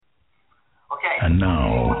And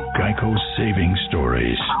now, Geico's Saving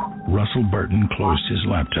Stories. Russell Burton closed his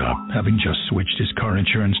laptop, having just switched his car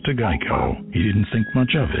insurance to Geico. He didn't think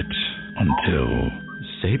much of it until...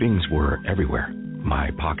 Savings were everywhere.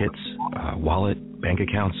 My pockets, wallet, bank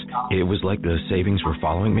accounts. It was like the savings were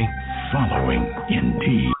following me. Following,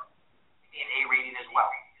 indeed. In A rating as well.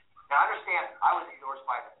 Now understand, I was endorsed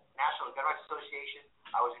by the National Gun Rights Association.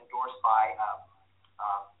 I was endorsed by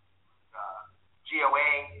GOA,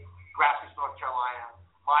 Grassroots North Carolina.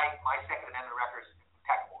 My Second Amendment record is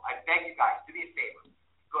impeccable. I beg you guys, do me a favor.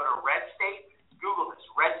 Go to Red State, Google this,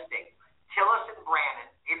 Red State. Tillis and Brannon,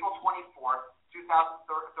 April 24th, 2013.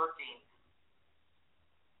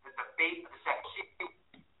 The debate of the second season.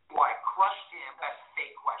 Why I crushed him, that's a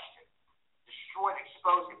fake question. Destroyed,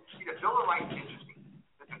 exposed him. See, the Bill of Rights is interesting.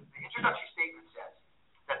 The introductory statement says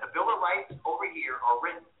that the Bill of Rights over here are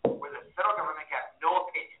written where the federal government has no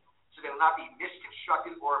opinion, so they will not be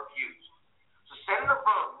misconstructed or abused. So Senator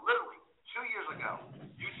Burr, literally 2 years ago,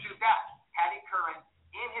 YouTube that, had a current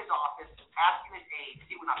in his office asking his aides,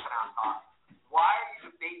 he would not come out and talk, why are you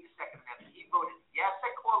debating the Second Amendment? He voted yes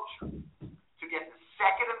at cloture to get the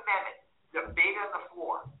Second Amendment debated on the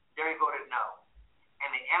floor. There he voted no.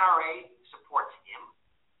 And the NRA supports him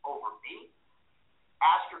over me.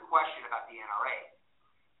 Ask your question about the NRA.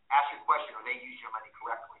 Ask your question, are they using your money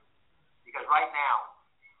correctly? Because right now,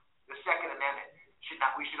 the Second Amendment,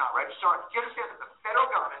 we should not register. Do you understand that the federal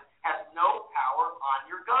government has no power on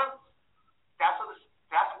your guns? That's what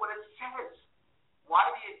it says. Why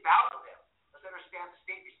be about them? Let's understand the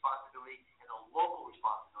state responsibility and the local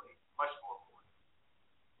responsibility. Much more important.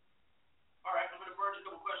 All right, I'm going to merge a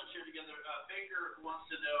couple questions here together. Baker wants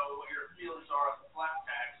to know what your feelings are on the flat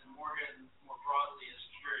tax, and Morgan, more broadly, is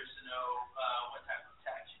curious to know what type of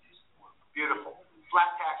tax you do support. Beautiful.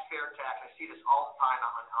 Flat tax, fair tax. I see this all the time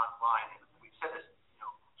online, and we've said this,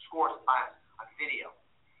 scores of times on video.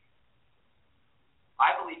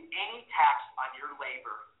 I believe any tax on your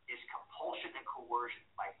labor is compulsion and coercion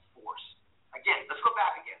by force. Again, let's go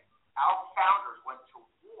back again. Our founders went to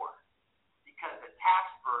war because the tax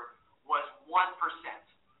burden was 1%.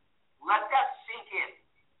 Let that sink in.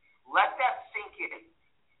 Let that sink in.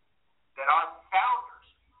 That our founders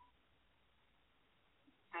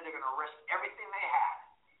said they're going to risk everything they had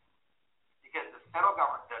because the federal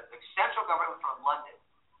government, the central government from London,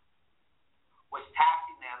 was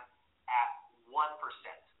taxing them at 1%.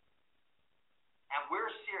 And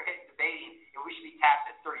we're here debating if we should be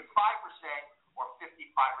taxed at 35% or 55%,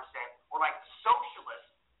 or like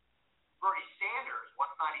socialist Bernie Sanders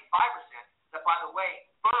wants 95%, that, by the way,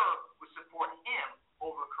 Burr would support him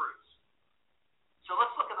over Cruz. So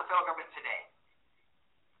let's look at the federal government today.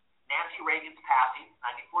 Nancy Reagan's passing,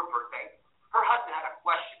 94th birthday. Her husband had a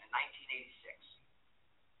question in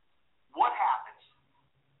 1986. What happens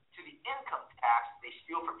to the income tax they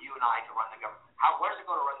steal from you and I to run the government? Where does it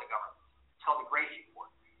go to run the government? It's called the Grace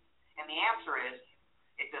Report. And the answer is,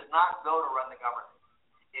 it does not go to run the government.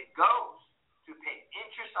 It goes to pay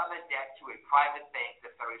interest on the debt to a private bank,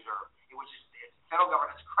 the Federal Reserve, which is the federal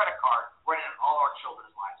government's credit card running on all our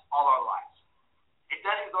children's lives, all our lives. It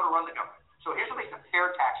doesn't even go to run the government. So here's what makes the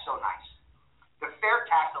fair tax so nice. The fair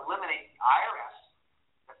tax eliminates the IRS.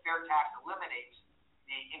 The fair tax eliminates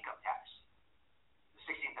the income tax, the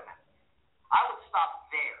 16th Amendment. I would stop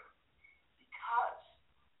there because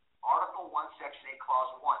Article 1, Section 8,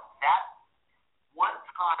 Clause 1, that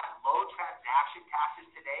one-time low transaction taxes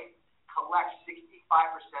today collects 65%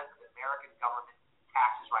 of the American government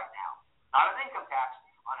taxes right now. Not an income tax,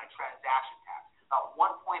 on a transaction tax. About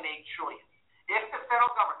 $1.8 trillion. If the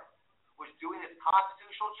federal government was doing its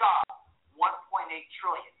constitutional job, $1.8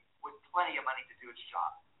 trillion with plenty of money to do its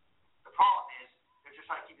job. The problem is they're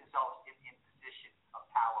just trying to keep themselves in position of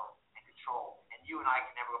power and control, and you and I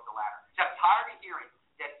can never go up the ladder. So I'm tired of hearing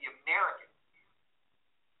that the American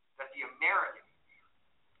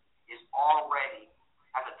is already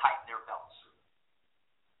has to tighten their belts.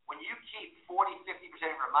 When you keep 40,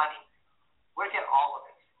 50% of your money, we're going to get all of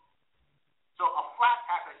it. So a flat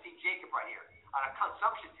tax, I see Jacob right here, on a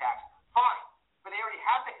consumption tax, fine. But they already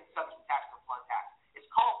have the consumption tax for flat tax. It's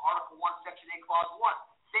called Article 1, Section 8, Clause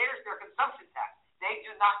 1. There's their consumption tax. They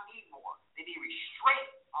do not need more. They need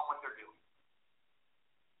restraint on what they're doing.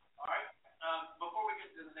 All right. Before we get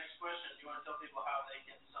to the next question, do you want to tell people how they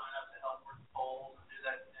can sign up to help with the polls and do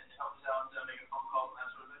that and help us out and make a phone call and that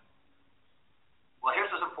sort of thing? Well, here's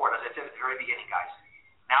what's important. As I said at the very beginning, guys.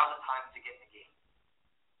 Now's the time to get in the game.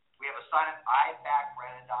 We have a sign up,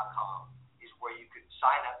 ibackbrannon.com is where you can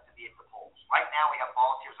sign up to be at the polls. Right now, we have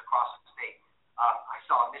volunteers across the state. I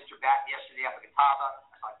saw Mr. Batten yesterday up at Catawba.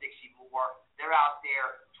 I saw Dixie Moore. They're out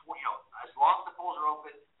there, as long as the polls are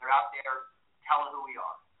open, they're out there telling who we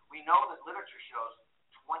are. We know that literature shows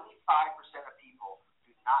 25% of people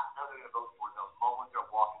do not know they're going to vote for the moment they're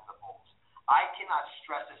walking to the polls. I cannot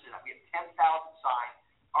stress this enough. We have 10,000 signs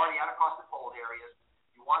already out across the poll areas.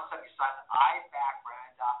 You want something, you sign at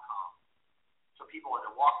ibackbrannon.com. So people, when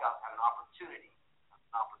they walk up, have an opportunity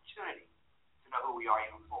to know who we are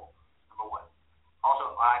even full, number one.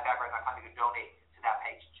 Also, ibackbrannon.com, you can donate to that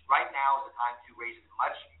page. Right now is the time to raise as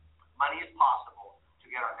much money as possible to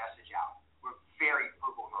get our message out. We're very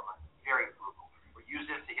frugal for money, very frugal. We're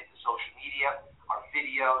using it to hit the social media, our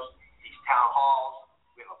videos, these town halls.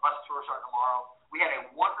 We have a bus tour starting tomorrow. We had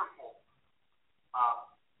a wonderful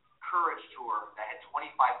courage tour that had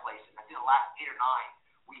 25 places. I think the last 8 or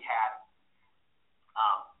 9 we had,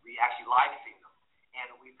 we actually live streamed them. And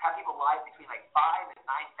we've had people live between like 5,000 and 9,000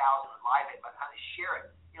 live it. By the time they share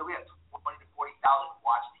it, we have 20,000 to 40,000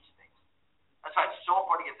 watch these things. That's why it's so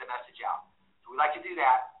important to get the message out. So we like to do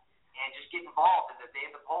that and just get involved in the day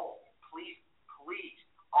of the poll. Please,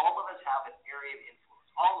 all of us have an area of influence.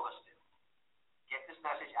 All of us do. Get this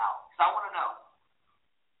message out. Because I want to know,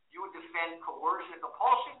 you would defend coercion and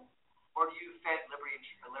compulsion, or do you defend liberty and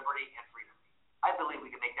freedom? I believe we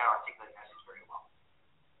can make that articulate message very well.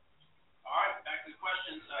 All right, back to the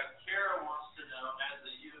questions. Kara wants to know, as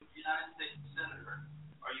a United States Senator,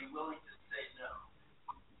 are you willing to say no?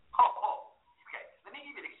 Okay. Let me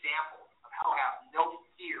give you an example of how I have no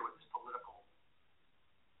fear with this political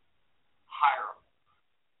hierarchy.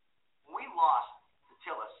 When we lost to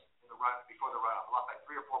Tillis in the run before the runoff, we lost by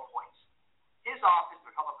 3 or 4 points. His office,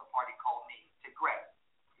 the Republican Party, called me, said, Greg,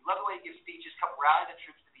 we love the way you give speeches, come rally the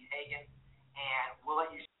troops to beat Hagan, and we'll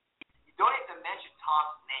let you speak. You don't have to mention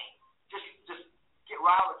Tom's name. Just get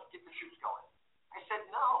riled, get the troops going. I said,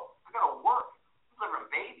 no, I got to work. I'm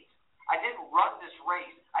delivering babies. I didn't run this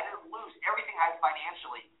race. I didn't lose everything I had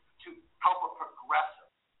financially to help a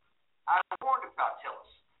progressive. I warned about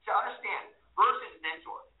Tillis. To understand, versus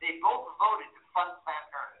Mentor, they both voted to fund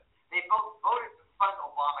Planned Parenthood. They both voted to fund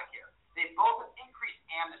Obamacare. They both have increased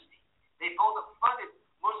amnesty. They both have funded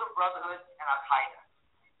Muslim Brotherhood and Al-Qaeda.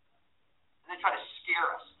 And they try to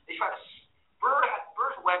scare us. They try to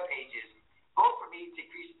Burr's webpage is vote for me to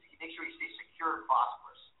make sure you stay secure and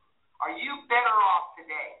prosperous. Are you better off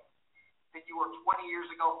today than you were 20 years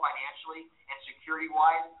ago financially and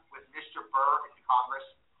security-wise with Mr. Burr in Congress?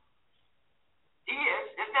 He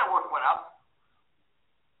is. His net worth went up.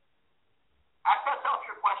 Ask yourself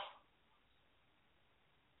your question.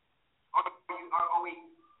 Are we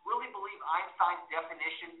really believe Einstein's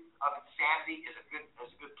definition of insanity is a good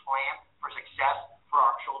plan for success for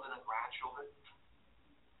our children and grandchildren?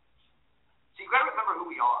 So you've got to remember who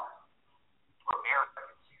we are. We're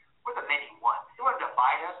Americans. We're the many one. They want to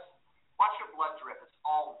divide us. Watch your blood drip. It's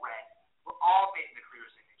all red. We're all made in the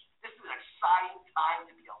Creator's image. This is an exciting time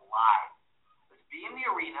to be alive. Let's be in the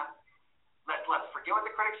arena. Let's forget what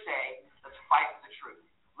the critics say. Let's fight for the truth.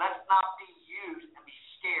 Let's not be used and be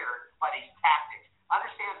scared by these tactics.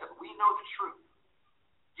 Understand that we know the truth.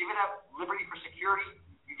 Giving up liberty for security,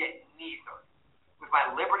 you get neither. With my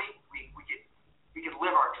liberty, we can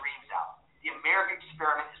live our dreams out. The American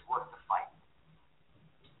experiment is worth the fight.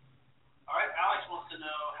 All right, Alex wants to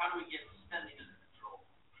know, how do we get spending under control?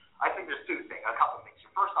 I think there's a couple of things.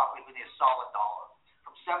 First off, we need a solid dollar.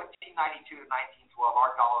 From 1792 to 1912,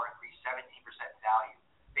 our dollar increased 17% value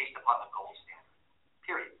based upon the gold standard.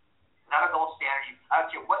 Period. Without a gold standard, I don't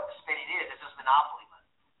care what the spending is, it's just monopoly money.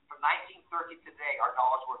 From 1930 to today, our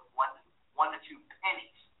dollar's worth 1 to 2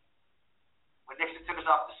 pennies. When Nixon took us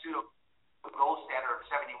off the pseudo gold standard of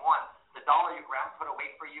 71, the dollar your grandma put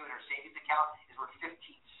away for you in her savings account is worth 15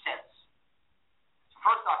 cents. So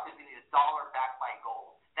first off, we need a dollar backed by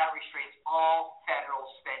gold. That restrains all federal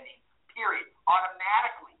spending, period.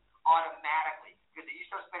 Automatically. Because if you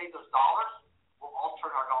start spending those dollars, we'll all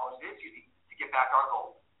turn our dollars into to get back our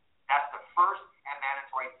gold. That's the first and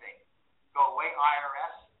mandatory thing. Go away,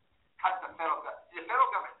 IRS. Cut the federal government. The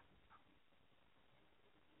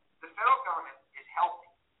federal government is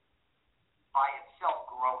healthy by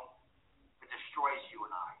itself growing. It destroys you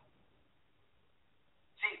and I.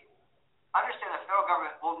 See, understand the federal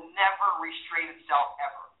government will never restrain itself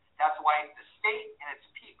ever. That's why it's the state and its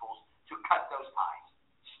peoples to cut those ties.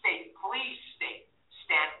 State, please state,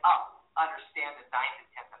 stand up, understand the 9th and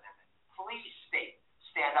 10th Amendment. Please state,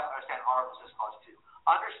 stand up, understand Article 6 Clause 2.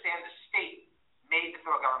 Understand the state made the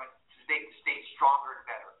federal government to make the state stronger and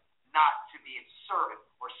better, not to be its servant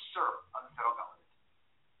or serf of the federal government.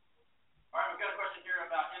 All right, we've got a question here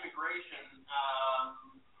about immigration.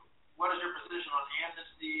 What is your position on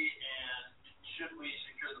amnesty, and should we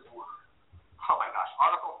secure the border? Oh my gosh,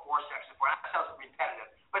 Article 4, Section 4. That sounds repetitive,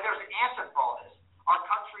 but there's an answer for all this. Our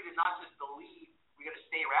country did not just believe we got to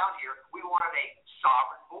stay around here. We wanted a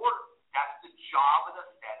sovereign border. That's the job of the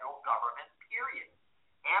federal government, period.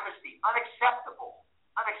 Amnesty, unacceptable.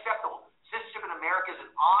 Unacceptable. Citizenship in America is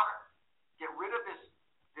an honor. Get rid of this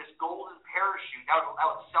golden parachute. That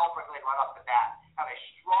would self-regulate right off the bat. Have a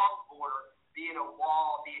strong border, be it a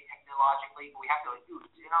wall, be it technologically, but we have to do it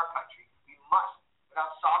in our country. We must.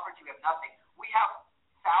 Without sovereignty, we have nothing. We have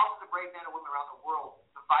thousands of brave men and women around the world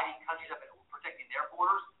dividing countries up and protecting their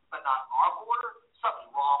borders, but not our border.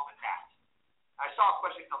 Something's wrong with that. I saw a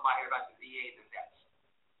question come by here about the VA and the vets.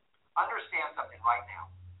 Understand something right now.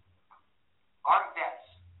 Our vets,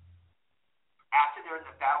 after they're in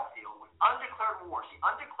the battlefield with undeclared wars, see,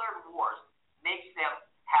 undeclared wars makes them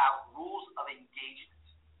have rules of engagement.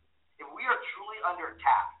 If we are truly under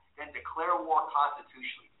attack, then declare war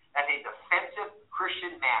constitutionally. That's a defensive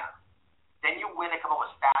Christian manner. Then you win and come home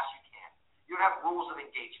as fast as you can. You don't have rules of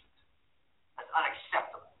engagement. That's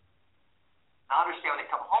unacceptable. Now understand, when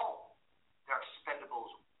they come home, they're expendable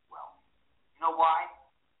as well. You know why?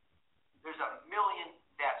 There's 1 million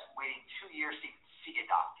vets waiting 2 years to see a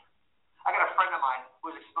doctor. I got a friend of mine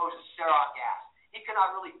who was exposed to sarin gas. He could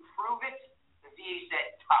not really prove it. The VA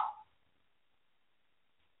said tough.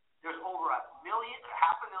 There's over 1 million,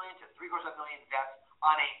 500,000 to 750,000 vets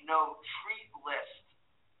on a no-treat list.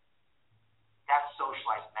 That's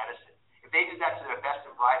socialized medicine. If they did that to their best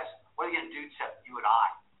and brightest, what are they going to do to you and I?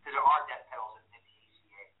 Because there are death penalties in the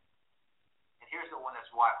ACA. And here's the one that's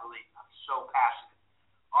why I'm so passionate.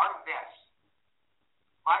 Our vets,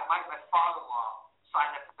 my father-in-law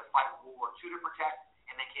signed up to fight World War II to protect,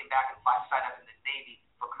 and then came back and signed up in the Navy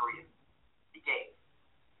for Korea. He gave.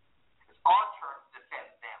 It's our turn to defend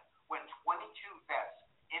them. When 22 vets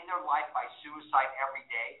end their life by suicide every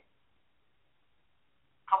day,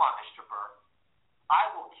 come on, Mr. Burr.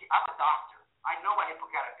 I'm a doctor. I know my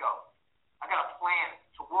Hippocratic Oath. I got a plan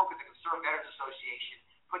to work with the Conservative Veterans Association,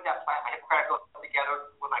 put that plan, my Hippocratic Oath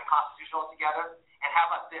together with my constitutional together, and how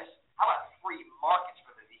about this? How about free markets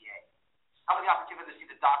for the VA? How about the opportunity to see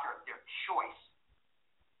the doctor of their choice?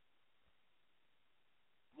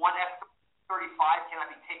 One F-35 cannot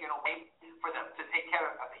be taken away for them to take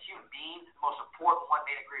care of the human being, the most important one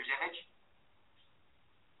made in Greer's image.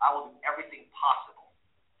 I will do everything possible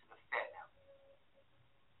to defend them.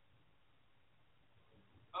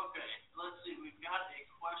 Okay, let's see. We've got a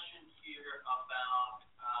question here about,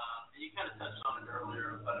 you kind of touched on it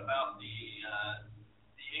earlier, but about the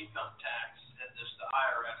income tax and just the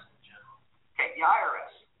IRS in general. Okay, the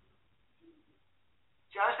IRS.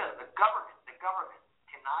 Just as the government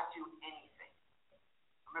cannot do anything.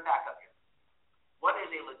 I'm going to back up here. What is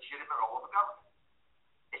a legitimate role of the government?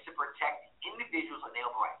 It's to protect individuals'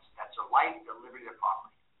 inalienable rights. That's their life, their liberty, their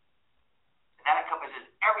property. And that encompasses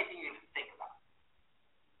everything you even think about.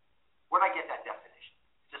 Where did I get that definition?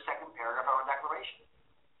 It's the second paragraph of our Declaration.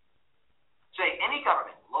 Say any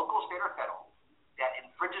government, local, state, or federal, that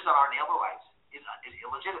infringes on our inalienable rights is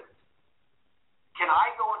illegitimate. Can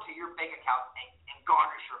I go into your bank account and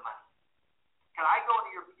garnish your money? Can I go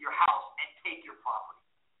into your house and take your property?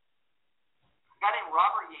 A guy named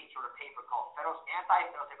Robert Yates wrote a paper called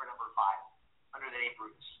Anti-Federal Paper Number 5 under the name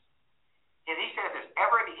Brutus. And he said if there's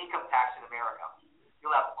ever any income tax in America,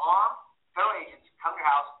 you'll have armed federal agents come to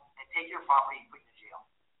your house and take your property and put you in jail.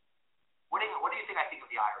 What do you think I think of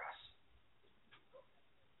the IRS?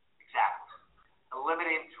 Exactly.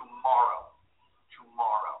 Eliminate them tomorrow.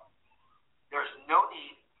 Tomorrow. There's no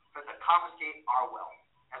need for them to confiscate our wealth.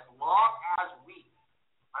 As long as we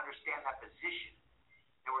understand that position,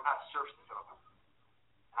 that we're not serfs to the federal government.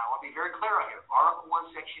 And I want to be very clear on here. Article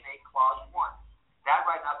 1, Section 8, Clause 1. That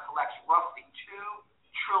right now collects roughly $2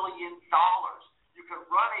 trillion. You could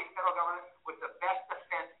run a federal government with the best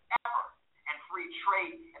defense ever and free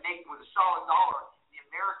trade and make with a solid dollar. The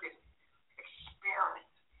American experiment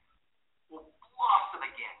will blossom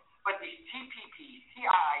again. But these TPPs,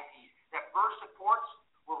 TIIPs that Burr supports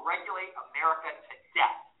will regulate America to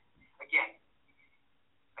death. Again,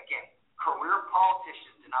 career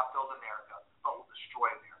politicians did not build America, but will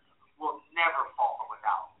destroy America. We'll never fall from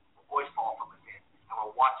without. We'll always fall from within. And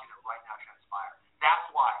we're watching it right now transpire. That's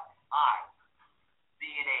why I,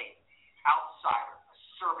 being a outsider, a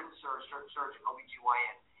surgeon,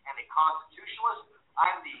 OBGYN, and a constitutionalist,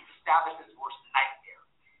 I'm the establishment's worst nightmare.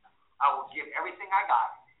 I will give everything I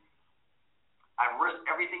got. I've risked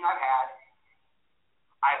everything I've had.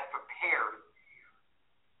 I've prepared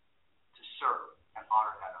to serve and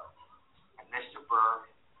honor that oath. And Mr. Burr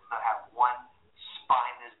does not have one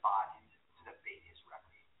spine in his body to debate his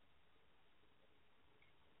record.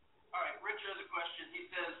 All right, Rich has a question. He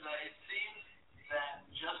says, it seems that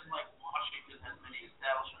just like Washington has many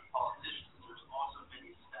establishment politicians, there's also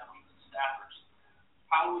many establishment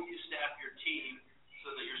team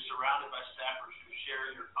so that you're surrounded by staffers who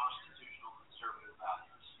share your constitutional conservative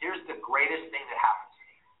values? Here's the greatest thing that happened to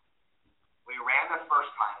me. We ran the first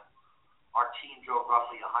time. Our team drove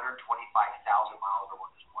roughly 125,000 miles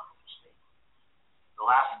around this wonderful state. The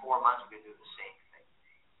last 4 months, we've been doing the same thing.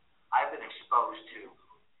 I've been exposed to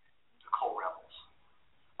the coal rebels.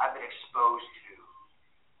 I've been exposed to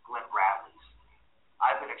Glenn Bradley's.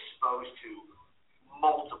 I've been exposed to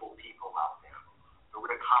multiple people out there, the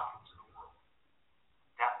Rick Hopkins of the world,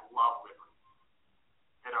 that love liberty,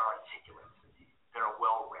 that are articulate, that are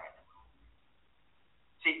well-read.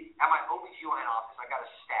 See, at my OBGYN office, I got a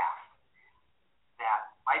staff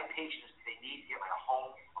that my patients, if they need to get my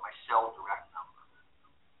home or my cell direct number.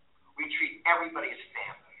 We treat everybody as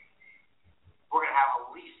family. We're going to have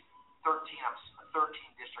at least 13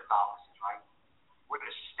 district offices, right? We're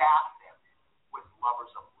going to staff them with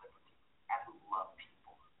lovers of liberty and who love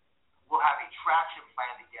people. We'll have a traction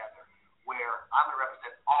plan together where I'm going to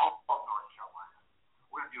represent all of North Carolina.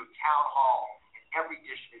 We're going to do a town hall in every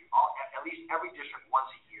district, at least every district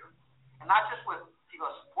once a year. And not just with people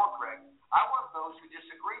that support Greg. I want those who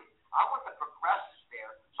disagree. I want the progressives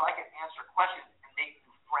there so I can answer questions and make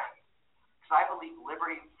new friends. Because I believe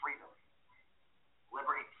liberty and freedom.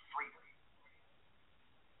 Liberty and freedom.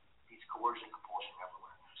 These coercion, compulsion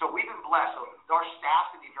everywhere. So we've been blessed. So our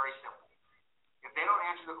staff can be very simple. If they don't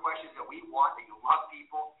answer the questions that we want, that you love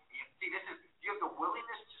people, you have the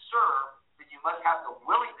willingness to serve, then you must have the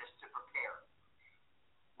willingness to prepare.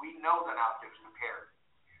 We know that out there is prepared.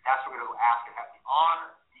 That's what we're going to ask and have the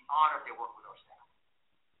honor if they work with our staff.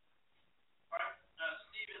 All right.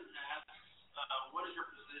 Stephen asks, what is your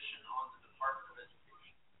position on the Department of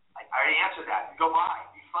Education? I already answered that. Go by.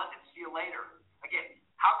 Be funded. See you later. Again,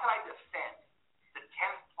 how can I defend the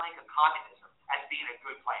 10th plank of communism as being a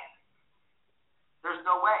good plan? There's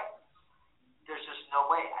no way. There's just no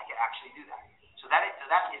way I can actually do that. So that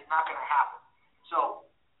is not going to happen. So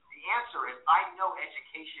the answer is I know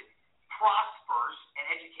education prospers and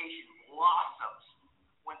education blossoms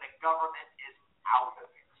when the government is out of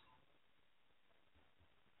it.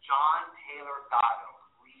 John Taylor Gatto,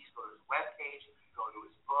 please go to his webpage, go to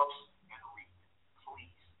his books, and read.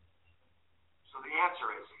 Please. So the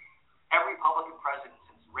answer is every Republican president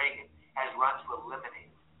since Reagan has run to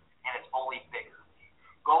eliminate it, and it's only bigger.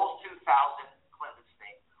 Goals 2000, Clinton's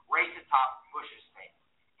thing. Race to top, Bush's thing.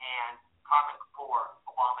 And Common Core,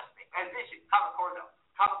 Obama's thing. And Common Core, though.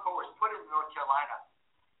 Common Core was put in North Carolina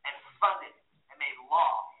and funded and made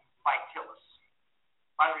law by Tillis,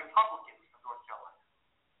 by the Republicans of North Carolina.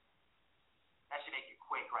 That should make you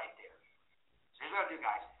quake right there. So here's what I do,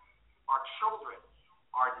 guys. Our children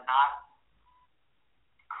are not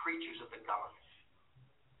creatures of the government.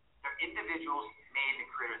 They're individuals made in the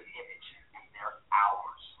Creator's image, and they're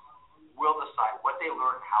ours. We'll decide what they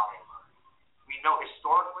learn and how they learn. We know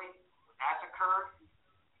historically, when that's occurred,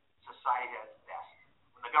 society has its best.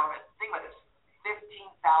 When the government, think about this,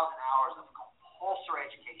 15,000 hours of compulsory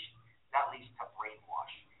education, that leads to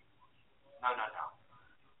brainwash. No.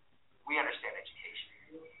 We understand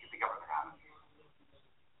education. Get the government out of it.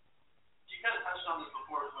 You kind of touched on this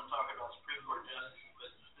before when talking about Supreme Court justices, but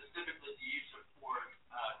specifically, do you support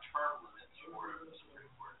term limits for the Supreme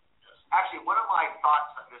Court justices? Actually, one of my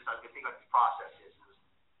thoughts on this, I was thinking about this process is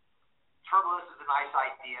term limits is a nice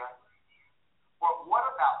idea. But what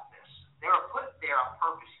about this? They were put there on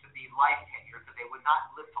purpose to be life tenure because they would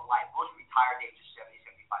not live to life. Most retired at ages 70,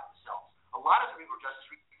 75 themselves. A lot of Supreme Court justices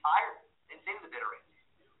retired. They didn't say to the bitter end.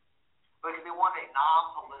 Because they wanted a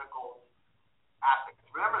non-political aspect.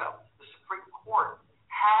 Remember, though, the Supreme Court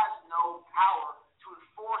has no power to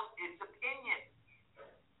enforce its opinion.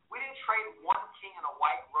 We didn't trade one king in a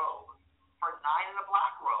white robe for 9 in a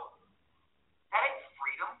black robe. That ain't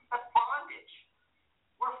freedom. That's bondage.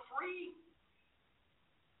 We're free.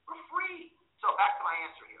 We're free. So back to my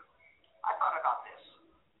answer here. I thought about this.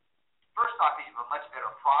 First off, you have a much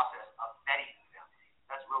better process of vetting them.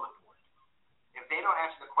 That's real important. If they don't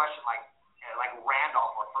answer the question like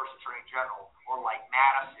Randolph, our first Attorney General, or like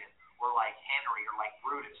Madison, or like Henry, or like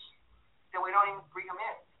Brutus, then we don't even bring them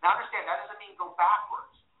in. Now understand, that doesn't mean go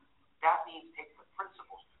backwards. That means take the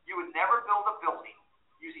principles. You would never build a building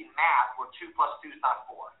using math where 2 + 2 is not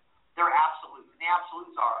 4. They're absolutes. And the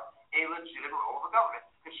absolutes are a legitimate role of the government,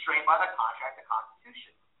 constrained by the contract and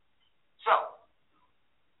Constitution. So,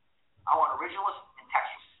 I want originalists and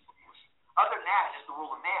textualists. Other than that, it's just the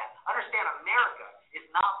rule of man. Understand, America is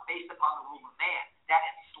not based upon the rule of man. That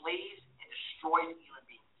enslaves and destroys human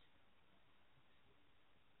beings.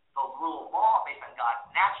 The rule of law, based on God's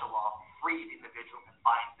natural law, frees the individual and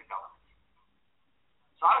binds the government.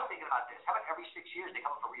 So I was thinking about this. How about every 6 years they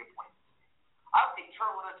come up for reappointment? I don't think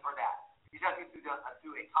term limits are that. These have to go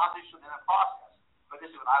through a constitutional process, but this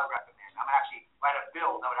is what I would recommend. I'm going to actually write a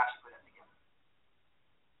bill that would actually put that together.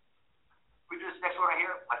 We do this next one right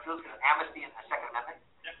here. My field's going to amnesty and the Second Amendment.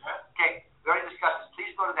 Okay, we already discussed this.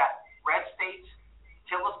 Please go to that red state,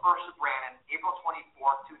 Tillis versus Brannon, April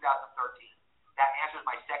 24th, 2013. That answers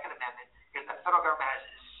my Second Amendment because the federal government has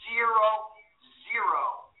zero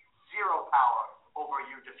power over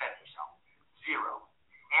you to defend yourself. Zero.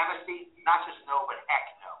 Amnesty, not just no, but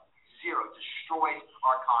heck no. Zero. Destroys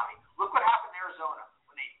our economy. Look what happened in Arizona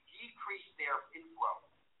when they decreased their inflow.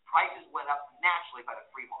 Prices went up naturally by the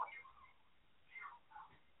free market.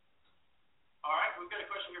 All right, we've got a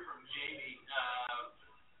question here from Jamie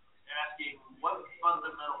asking, what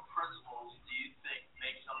fundamental principles do you think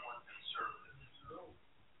make someone conservative?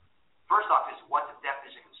 First off, what's the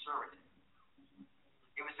definition of conservative?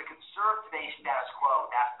 If it's to conserve today's status quo,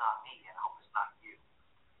 that's not me, and I hope it's not you.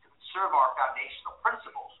 To conserve our foundational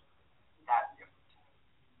principles, that's different.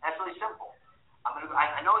 That's really simple.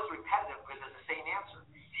 I know it's repetitive because it's the same answer.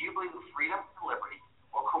 Do you believe in freedom and liberty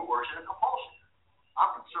or coercion and compulsion?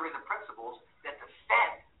 I'm conserving the principles that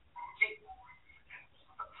defend.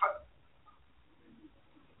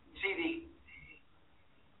 See, the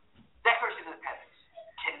Declaration of Independence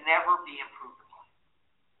can never be improved upon.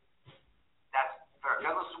 That's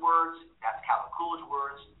Douglas' words, that's Calvin Coolidge's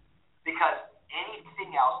words, because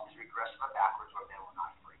anything else is regressive and backwards or they will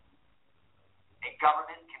not free. A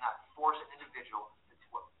government cannot force an individual to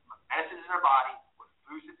what medicine is in their body, what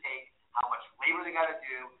foods to take, how much labor they got to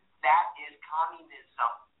do. That is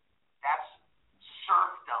communism. That's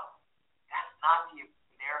serfdom. That's not the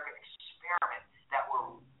American experiment that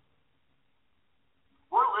we're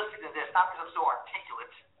listening to this, not because I'm so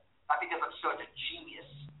articulate, not because I'm such a genius.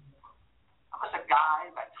 I'm just a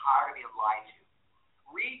guy that's tired of being lied to.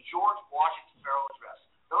 Read George Washington's Farewell Address.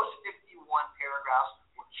 Those 51 paragraphs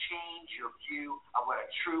will change your view of what a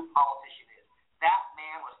true politician is. That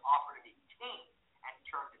man was offered to be king and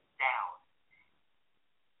turned it down.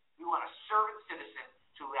 We want a servant citizen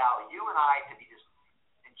to allow you and I to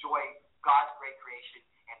enjoy God's great creation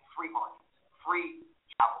and free markets, free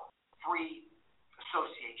travel, free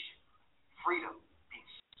association, freedom being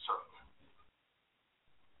served.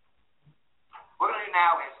 What we're going to do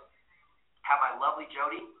now is have my lovely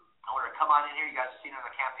Jody. I want her to come on in here. You guys have seen her on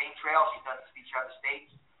the campaign trail. She's done the speech around the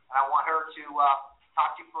states. And I want her to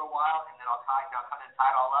talk to you for a while, and then I'll come in and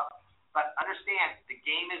tie it all up. But understand, the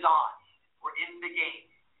game is on. We're in the game.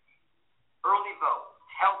 Early vote.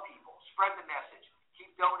 Tell people. Spread the message.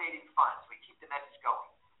 Keep donating funds. We keep the message going.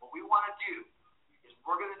 What we want to do is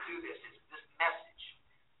we're going to do this. This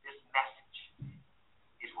message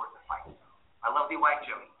is worth the fight. My lovely wife,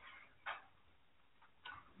 Jody.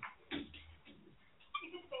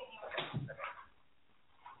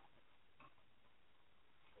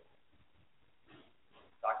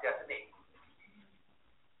 Talk to me.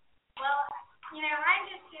 Well, I'm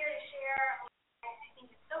just here to share. I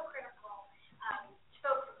think it's so critical to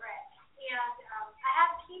vote for Brett. And I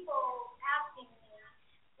have people asking me,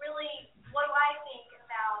 really, what do I think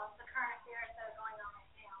about the current affairs that are going on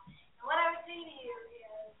right now? And what I would say to you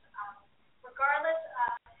is, regardless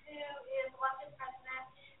of who is elected president,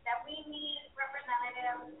 that we need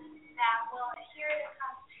representatives that will adhere to the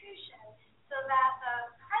Constitution so that the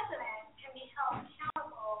president can be held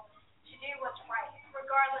accountable to do what's right,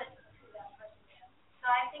 regardless of who that person is. So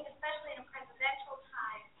I think especially in a presidential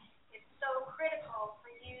time, it's so critical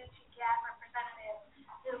for you to get representatives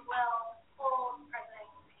who will hold the president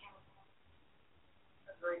accountable.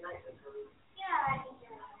 That's very nice. Yeah, I think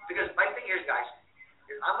you're right. Because my thing here, guys,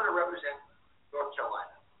 is I'm going to represent North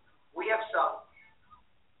Carolina. We have some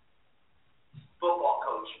football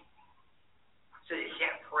coach said you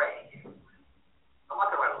can't pray. I'm not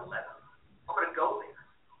going to write a letter. I'm going to go there.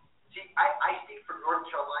 See, I speak for North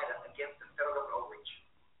Carolina against the federal government overreach.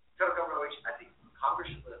 Federal government overreach at the Congress,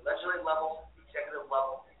 the legislative level, the executive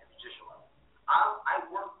level, and the judicial level. I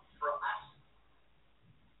work for us.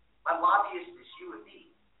 My lobbyist is you and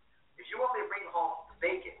me. If you want me to bring home the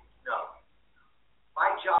bacon, no.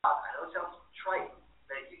 My job, I know it sounds trite,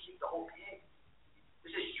 but if you keep the whole pig,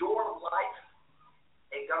 this is your life.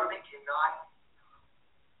 A government cannot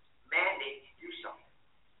mandate you do something.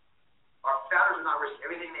 Our founders did not risk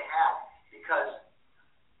everything they had because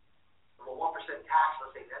of a 1% tax,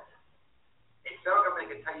 let's say that's it. A federal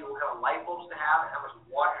government can tell you what kind of light bulbs to have and how much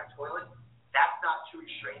water in a toilet. That's not too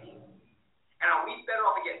restraining. And are we better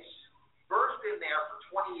off again? Bird's been there for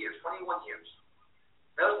 20 years, 21 years.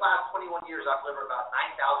 Those last 21 years, I've delivered about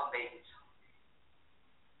 9,000 babies.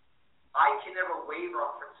 I can never waver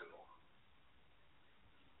on principle.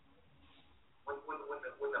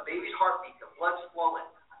 When the baby's heart beats, the blood's flowing,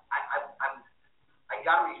 I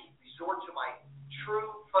got to resort to my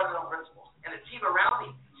true fundamental principles and the team around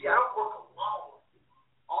me. See, I don't work alone.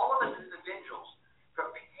 All of us as individuals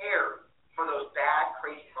prepare for those bad,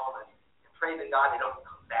 crazy moments and pray to God they don't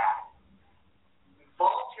become bad. We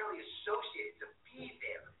voluntarily associate to be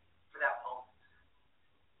there for that moment.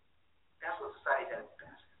 That's what society's at its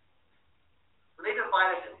best. When they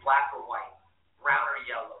divide us in black or white, brown or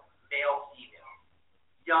yellow, male, female,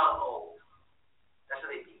 young, old, that's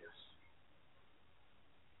how they beat us.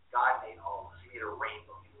 God made all of us. He made a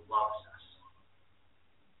rainbow. He loves us.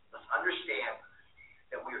 Let's understand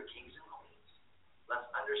that we are kings and queens. Let's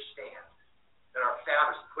understand that our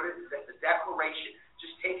founders put it in the Declaration.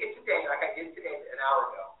 Just take it today, like I did today an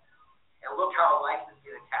hour ago, and look how our life is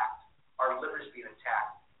being attacked, our liberty is being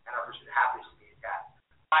attacked, and our pursuit of happiness is being attacked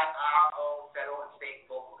by our own federal and state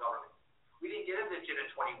and local government. We didn't get into Agenda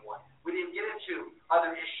 21. We didn't get into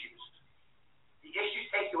other issues. The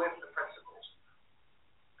issues take you away from the principles.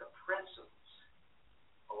 The principles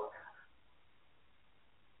are what matter.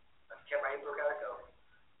 I've kept my book out of go.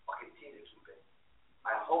 I'll continue to keep it.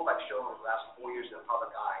 I hope I've shown over the last 4 years in the public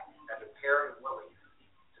eye that I'm prepared and willing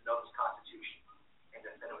to know this Constitution and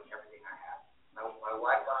defend it with everything I have. My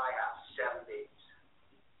wife and I have 7 babies,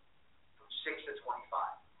 from 6 to 25.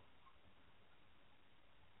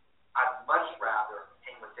 I'd much rather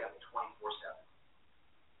hang with them 24/7.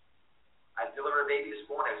 I delivered a baby this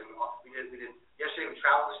morning. We did yesterday. We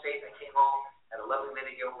traveled the state. And I came home at 11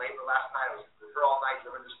 minutes ago labor last night. I was with her all night,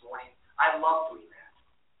 delivered this morning. I love doing that,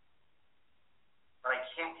 but I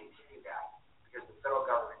can't continue that because the federal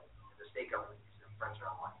government and the state government is their friends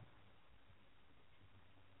around life.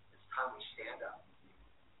 It's time we stand up.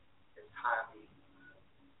 It's time the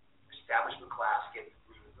establishment class gets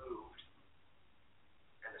removed,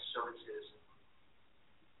 and the servant citizen,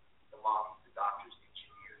 the moms, the doctors, the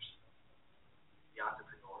engineers, the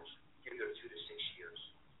entrepreneurs, give you 2 to 6 years.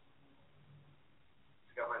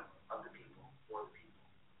 It's the government of the people, for the people.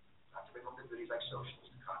 Not to bring home the goodies like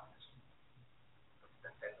socialists and communists, but to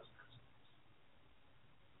defend those principles.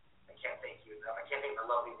 I can't thank you enough. I can't thank my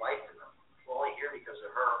lovely wife enough. We're only here because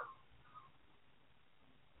of her.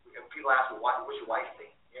 People ask me, what's your wife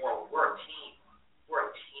think? We're a team. We're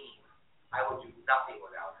a team. I would do nothing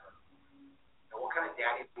without her. And what kind of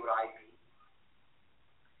daddy would I be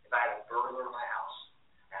if I had a burglar in my house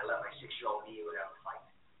and I let my 6-year-old me would have a fight?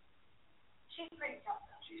 She's pretty tough,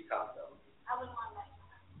 though. She's tough, though. I wouldn't want that.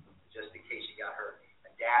 Just in case she got hurt.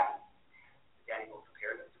 The daddy will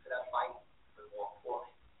prepare them for that fight, but more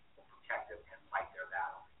importantly, will protect them and fight their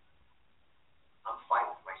battle. I'm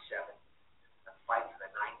fighting for my 7. I'm fighting for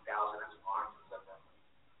the 9,000 as arms and liver.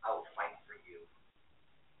 I will fight for you.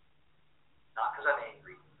 Not because I'm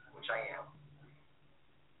angry, which I am.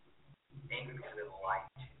 Angry because I've been lied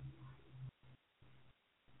to.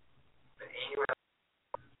 But angry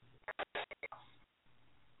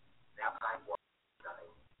now time for done it.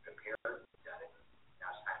 Prepared, done it. Now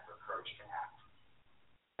it's time for courage to act.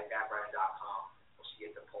 At Brannon.com. We'll see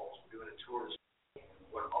you at the polls. We're doing a tour this week.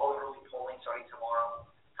 We're all early polling starting tomorrow.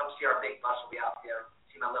 Come see our big bus. We'll be out there.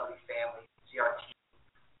 See my lovely family. See our team.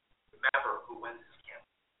 Remember who wins this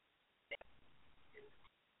campaign. It's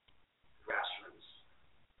the grassroots,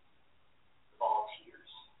 the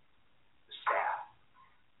volunteers, the staff,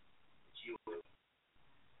 it's you and me.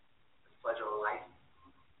 The pledge of life,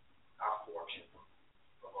 our fortune,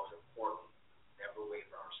 but most important, never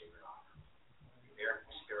waver our sacred honor. The American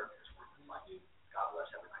spirit is worth the fight. God bless.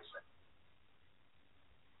 Have a nice night.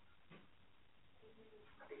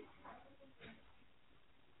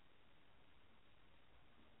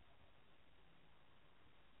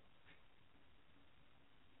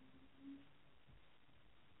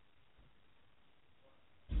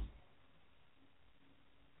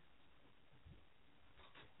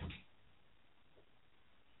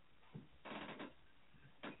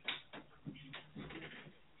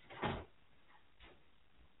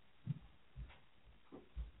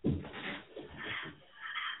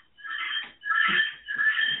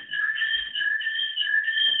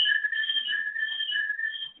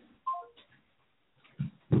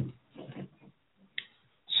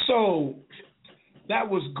 So that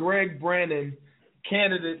was Greg Brannon,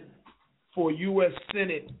 candidate for US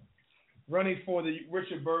Senate, running for the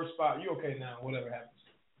Richard Burr spot. You okay now, whatever happens.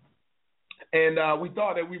 And we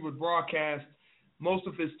thought that we would broadcast most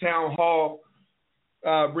of his town hall,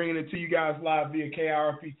 bringing it to you guys live via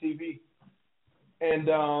KRP TV. And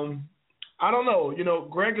I don't know,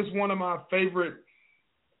 Greg is one of my favorite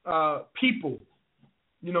people,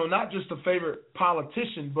 not just a favorite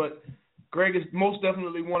politician, but Greg is most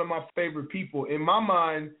definitely one of my favorite people. In my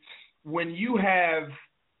mind, when you have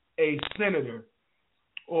a senator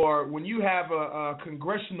or when you have a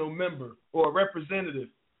congressional member or a representative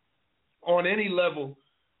on any level,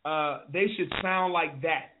 they should sound like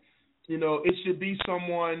that. You know, it should be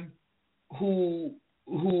someone who's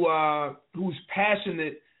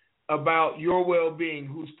passionate about your well-being,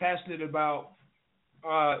 who's passionate about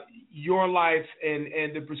your life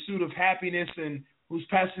and the pursuit of happiness, and who's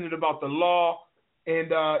passionate about the law, and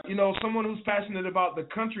someone who's passionate about the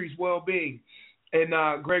country's well-being. And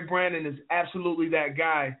Greg Brannon is absolutely that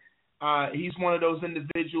guy. He's one of those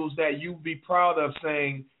individuals that you'd be proud of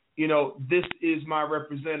saying, this is my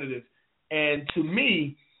representative. And to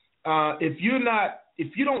me, if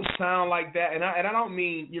you don't sound like that, and I don't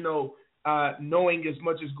mean, knowing as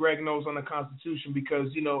much as Greg knows on the Constitution, because,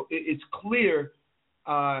 it's clear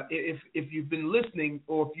if you've been listening,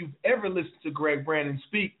 or if you've ever listened to Greg Brannon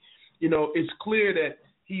speak, it's clear that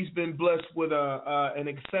he's been blessed with an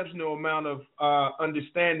exceptional amount of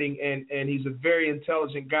understanding, and he's a very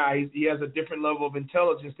intelligent guy. He has a different level of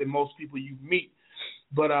intelligence than most people you meet,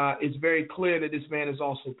 but it's very clear that this man is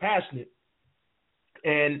also passionate.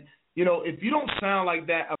 And, if you don't sound like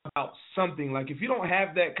that about something, like if you don't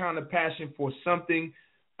have that kind of passion for something,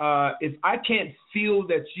 if I can't feel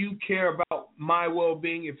that you care about my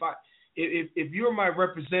well-being, if you're my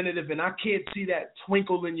representative and I can't see that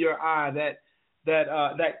twinkle in your eye,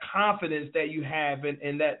 that confidence that you have,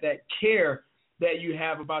 and that care that you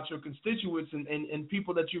have about your constituents and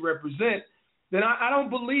people that you represent, then I don't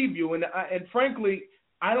believe you. And frankly,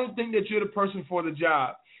 I don't think that you're the person for the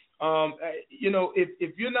job.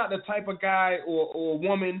 If you're not the type of guy or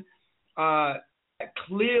woman that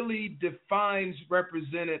clearly defines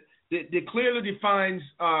representative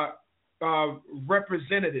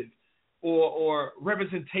or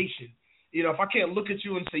representation, if I can't look at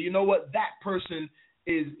you and say, you know what, that person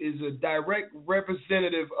is a direct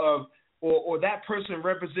representative of, or that person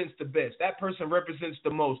represents the best, that person represents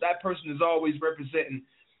the most, that person is always representing,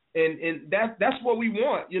 and that's what we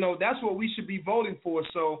want. That's what we should be voting for.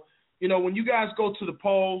 So, when you guys go to the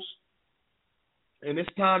polls and it's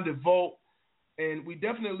time to vote, and we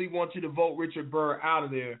definitely want you to vote Richard Burr out of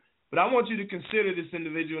there, but I want you to consider this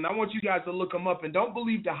individual, and I want you guys to look him up, and don't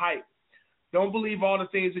believe the hype. Don't believe all the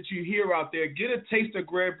things that you hear out there. Get a taste of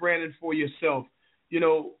Greg Brannon for yourself.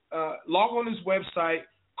 Log on his website,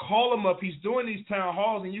 call him up. He's doing these town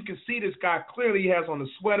halls, and you can see this guy clearly. He has on a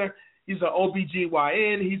sweater. He's an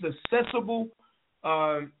OBGYN. He's accessible.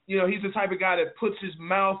 He's the type of guy that puts his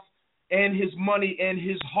mouth and his money and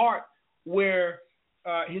his heart where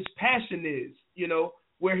his passion is,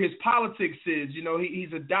 where his politics is.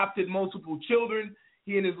 He's adopted multiple children,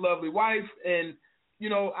 he and his lovely wife, and he's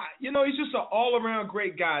just an all-around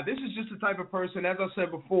great guy. This is just the type of person, as I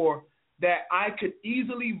said before, that I could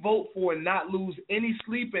easily vote for and not lose any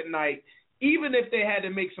sleep at night, even if they had to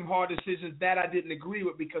make some hard decisions that I didn't agree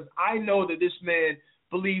with, because I know that this man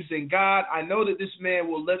believes in God. I know that this man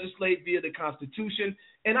will legislate via the Constitution,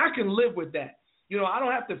 and I can live with that. I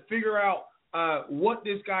don't have to figure out what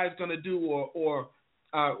this guy is going to do or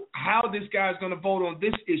how this guy is going to vote on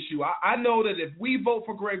this issue. I know that if we vote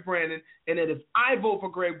for Greg Brannon, and that if I vote for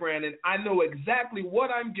Greg Brannon, I know exactly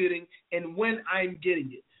what I'm getting and when I'm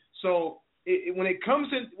getting it. So when it comes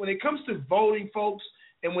to voting, folks,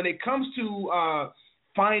 and when it comes to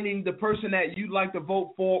finding the person that you'd like to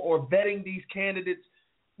vote for or vetting these candidates,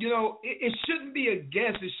 it shouldn't be a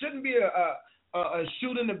guess. It shouldn't be a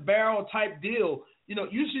shoot in the barrel type deal.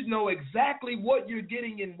 You should know exactly what you're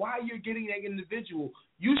getting and why you're getting that individual.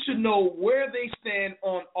 You should know where they stand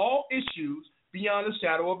on all issues beyond a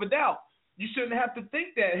shadow of a doubt. You shouldn't have to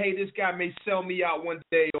think that, hey, this guy may sell me out one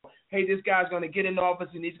day, or hey, this guy's going to get in office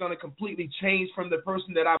and he's going to completely change from the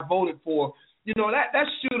person that I voted for. That's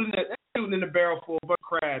shooting in the barrel for a bunch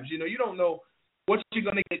of crabs. You don't know what you're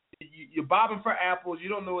going to get. You're bobbing for apples. You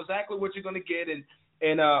don't know exactly what you're going to get and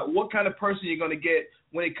what kind of person you're going to get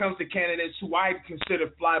when it comes to candidates who I consider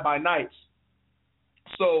fly-by-nights.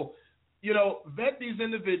 So, vet these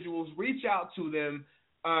individuals, reach out to them.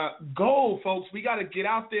 Go, folks. We got to get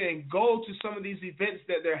out there and go to some of these events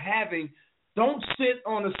that they're having. Don't sit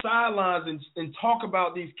on the sidelines and talk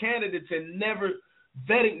about these candidates and never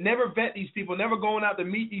vet these people, never going out to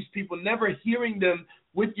meet these people, never hearing them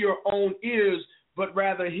with your own ears, but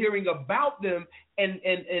rather hearing about them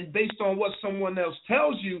and based on what someone else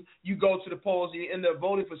tells you, you go to the polls and you end up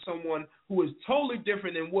voting for someone who is totally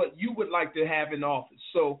different than what you would like to have in office.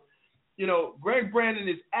 So, Greg Brannon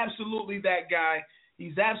is absolutely that guy.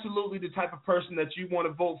 He's absolutely the type of person that you want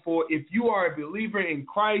to vote for. If you are a believer in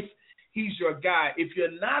Christ, he's your guy. If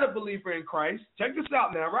you're not a believer in Christ, check this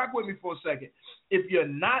out now. Rock with me for a second. If you're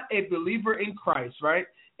not a believer in Christ, right,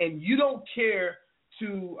 and you don't care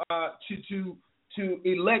to to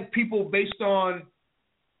elect people based on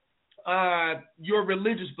your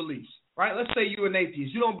religious beliefs, right? Let's say you're an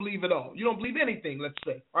atheist. You don't believe at all. You don't believe anything, let's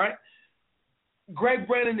say, all right? Greg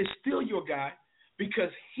Brannon is still your guy because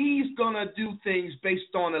he's going to do things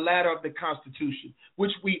based on the ladder of the Constitution,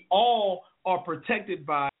 which we all are protected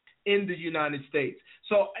by in the United States.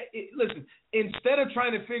 So, listen, instead of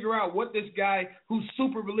trying to figure out what this guy who's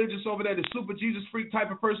super religious over there, the super Jesus freak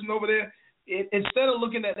type of person over there, instead of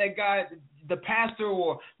looking at that guy, the pastor,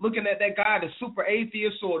 or looking at that guy, the super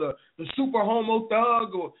atheist or the super homo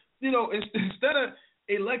thug, or, instead of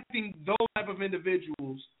electing those type of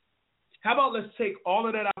individuals, how about let's take all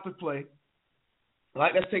of that out to play,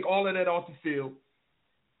 right? Let's take all of that off the field,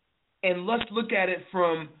 and let's look at it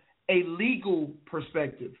from a legal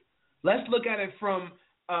perspective. Let's look at it from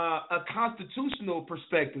a constitutional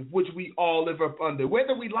perspective, which we all live up under.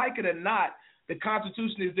 Whether we like it or not, the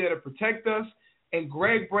Constitution is there to protect us, and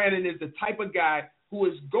Greg Brannon is the type of guy who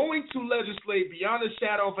is going to legislate beyond a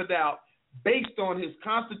shadow of a doubt based on his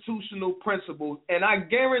constitutional principles. And I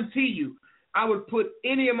guarantee you, I would put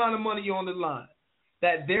any amount of money on the line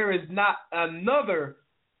that there is not another,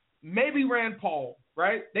 maybe Rand Paul,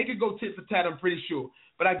 right? They could go tit for tat, I'm pretty sure.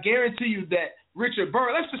 But I guarantee you that Richard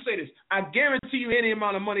Burr, let's just say this, I guarantee you any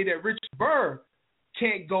amount of money that Richard Burr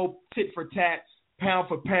can't go tit for tat, pound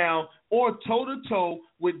for pound, or toe-to-toe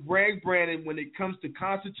with Greg Brannon when it comes to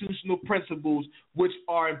constitutional principles, which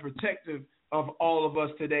are in protective of all of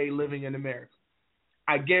us today living in America.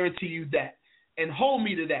 I guarantee you that. And hold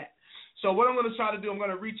me to that. So what I'm going to try to do, I'm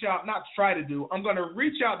going to reach out, not try to do, I'm going to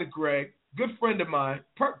reach out to Greg, good friend of mine,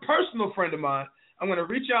 personal friend of mine. I'm going to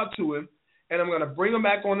reach out to him, and I'm going to bring him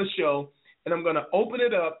back on the show, and I'm going to open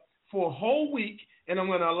it up for a whole week, and I'm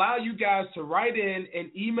going to allow you guys to write in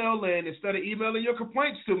and email in instead of emailing your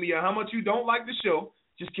complaints to me or how much you don't like the show.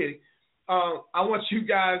 Just kidding. I want you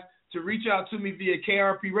guys to reach out to me via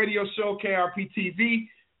KRP Radio Show, KRP TV.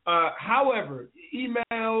 However,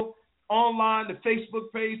 email, online, the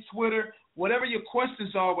Facebook page, Twitter, whatever your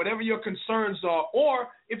questions are, whatever your concerns are, or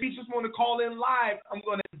if you just want to call in live, I'm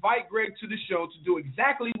going to invite Greg to the show to do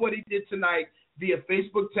exactly what he did tonight via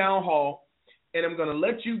Facebook Townhall. And I'm going to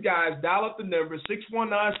let you guys dial up the number,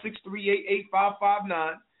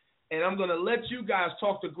 619-638-8559, and I'm going to let you guys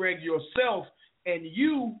talk to Greg yourself, and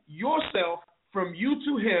you yourself, from you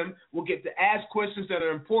to him, will get to ask questions that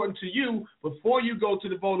are important to you before you go to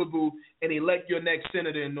the voter booth and elect your next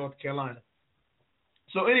senator in North Carolina.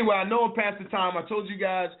 So anyway, I know I'm past the time. I told you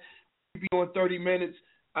guys we'd be on 30 minutes.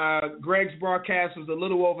 Greg's broadcast was a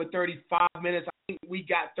little over 35 minutes. I think we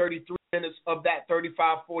got 33 minutes of that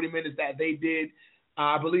 35, 40 minutes that they did.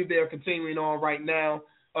 I believe they're continuing on right now.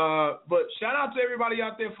 But shout out to everybody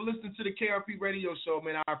out there for listening to the KRP Radio Show,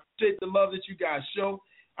 man. I appreciate the love that you guys show.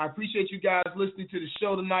 I appreciate you guys listening to the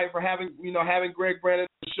show tonight for having Greg Brannon on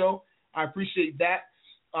the show. I appreciate that.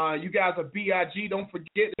 You guys are BIG. Don't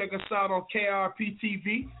forget, check us out on KRP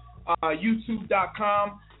TV,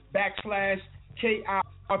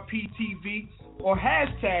 YouTube.com/KRPTV or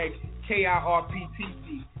hashtag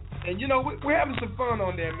KRPTV. And, we're having some fun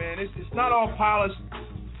on there, man. It's not all polished.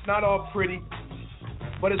 It's not all pretty.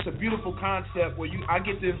 But it's a beautiful concept where I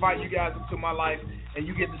get to invite you guys into my life and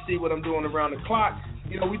you get to see what I'm doing around the clock.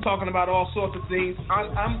 We're talking about all sorts of things.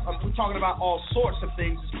 We're talking about all sorts of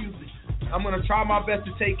things, excuse me. I'm going to try my best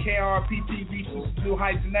to take KRP TV to some new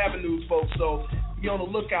heights and avenues, folks. So be on the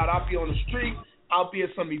lookout. I'll be on the street. I'll be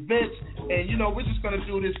at some events. And, we're just going to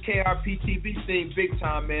do this KRP TV thing big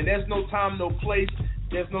time, man. There's no time, no place.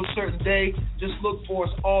 There's no certain day. Just look for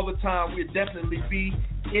us all the time. We'll definitely be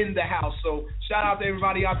in the house. So shout out to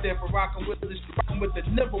everybody out there for rocking with us, rocking with the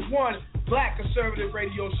number one black conservative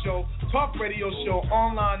radio show, talk radio show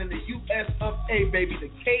online in the US of A, baby. The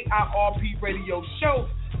KIRP Radio Show.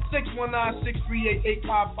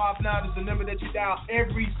 619-638-8559 is the number that you dial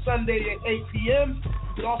every Sunday at 8 p.m.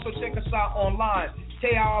 You can also check us out online,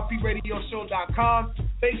 KIRPRadioshow.com,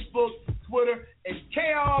 Facebook, Twitter, and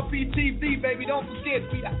KIRP TV, baby. Don't forget,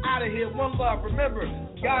 we are out of here. One love. Remember,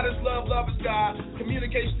 God is love, love is God.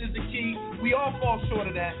 Communication is the key. We all fall short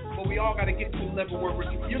of that, but we all got to get to the level where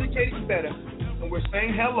we're communicating better, and we're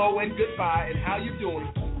saying hello and goodbye and how you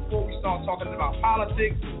doing before we start talking about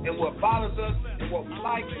politics and what bothers us and what we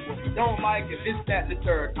like and what we don't like and this, that, and the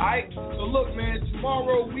third. All right? So look, man,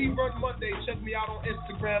 tomorrow We Run Monday. Check me out on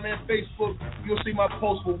Instagram and Facebook. You'll see my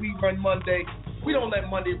post for We Run Monday. We don't let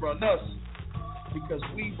Monday run us because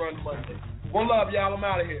we run Monday. One love, y'all. I'm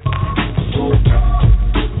out of here.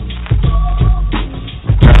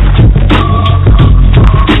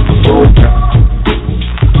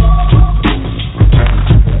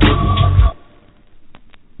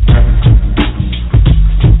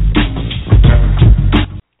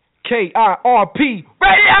 KIRP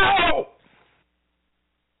Radio.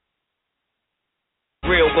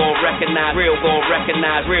 Real gon' recognize, real gon'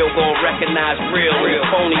 recognize, real gon' recognize, real, real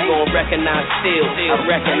phony gon' recognize still. I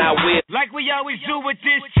reckon I will. Like we always do at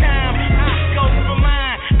this time, I go for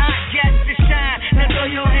mine, I got to shine. Now throw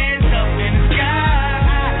your hands